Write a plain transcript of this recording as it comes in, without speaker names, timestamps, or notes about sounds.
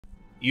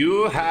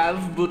You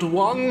have but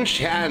one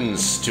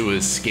chance to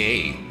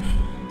escape.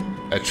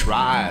 A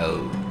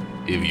trial,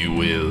 if you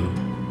will.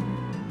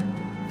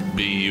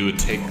 Be you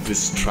take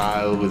this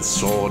trial with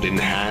sword in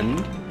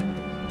hand,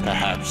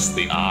 perhaps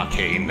the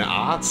arcane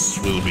arts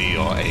will be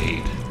your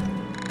aid.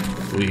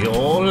 We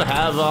all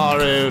have our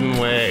own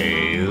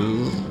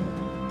ways.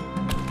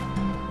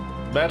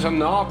 Better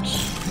not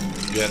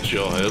get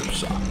your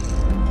hopes up.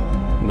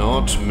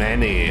 Not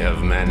many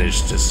have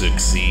managed to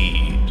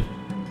succeed.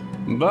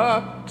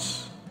 But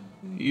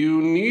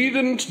you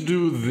needn't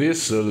do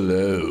this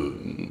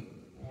alone.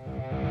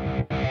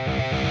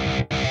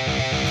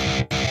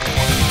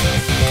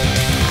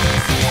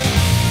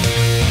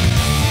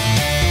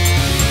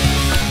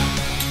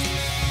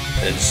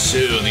 And so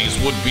these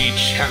would-be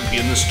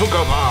champions took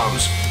up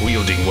arms,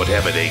 wielding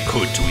whatever they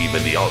could to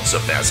even the odds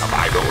of their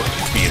survival,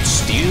 be it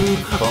steel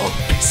or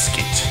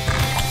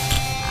biscuit.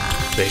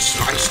 They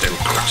sliced and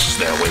crushed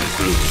their way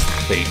through.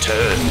 They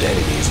turned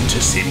enemies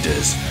into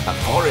cinders. A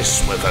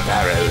forest worth of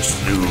arrows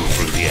flew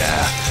through the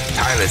air,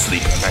 tirelessly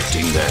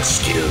perfecting their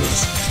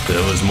skills.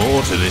 There was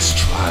more to this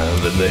trial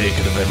than they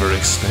could have ever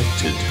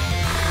expected.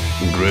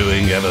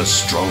 Growing ever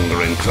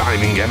stronger and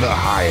climbing ever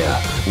higher,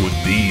 would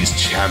these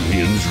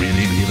champions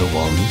really be the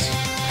ones?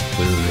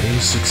 Will they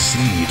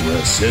succeed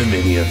where so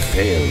many have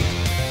failed?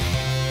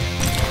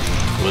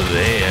 Will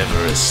they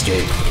ever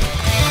escape?